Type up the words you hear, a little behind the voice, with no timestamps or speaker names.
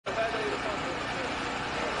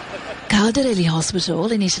Cardarelli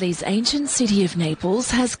Hospital in Italy's ancient city of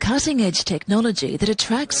Naples has cutting-edge technology that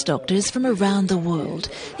attracts doctors from around the world,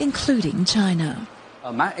 including China.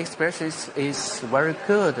 My experience is very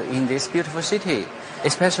good in this beautiful city.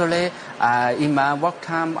 Especially in my work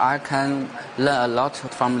time, I can learn a lot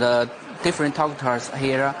from the different doctors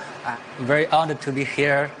here. I'm very honored to be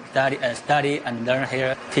here, study and learn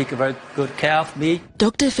here, take very good care of me.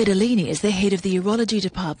 Dr. Fedelini is the head of the Urology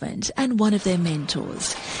department and one of their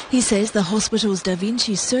mentors. He says the hospital's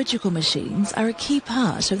Vinci surgical machines are a key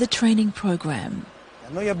part of the training program.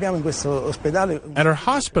 At our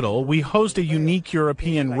hospital, we host a unique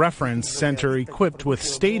European reference center equipped with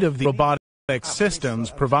state-of-the-art robotic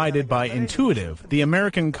systems provided by Intuitive, the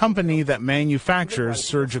American company that manufactures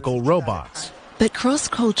surgical robots. But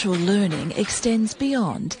cross-cultural learning extends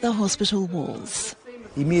beyond the hospital walls.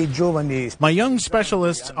 My young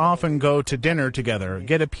specialists often go to dinner together,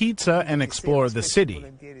 get a pizza, and explore the city.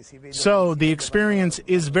 So the experience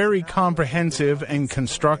is very comprehensive and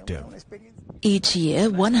constructive. Each year,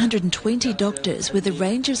 120 doctors with a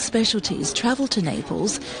range of specialties travel to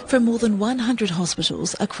Naples from more than 100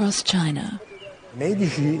 hospitals across China.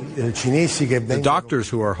 The doctors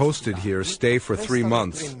who are hosted here stay for 3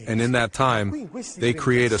 months, and in that time, they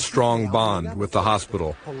create a strong bond with the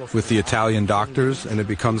hospital, with the Italian doctors, and it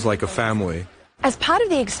becomes like a family. As part of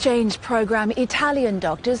the exchange program, Italian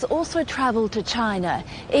doctors also travelled to China.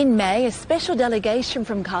 In May, a special delegation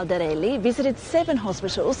from Cardarelli visited 7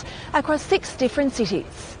 hospitals across 6 different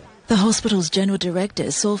cities. The hospital's general director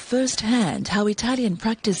saw firsthand how Italian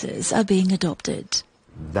practices are being adopted.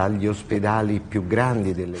 From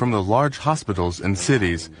the large hospitals in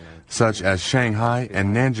cities, such as Shanghai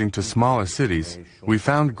and Nanjing, to smaller cities, we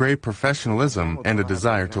found great professionalism and a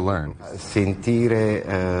desire to learn.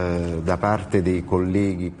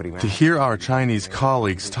 To hear our Chinese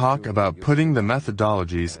colleagues talk about putting the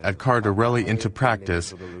methodologies at Cardarelli into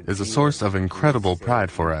practice is a source of incredible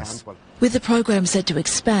pride for us. With the program set to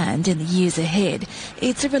expand in the years ahead,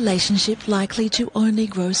 it's a relationship likely to only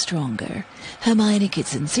grow stronger. Hermione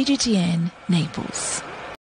Kitson, CGTN, Naples.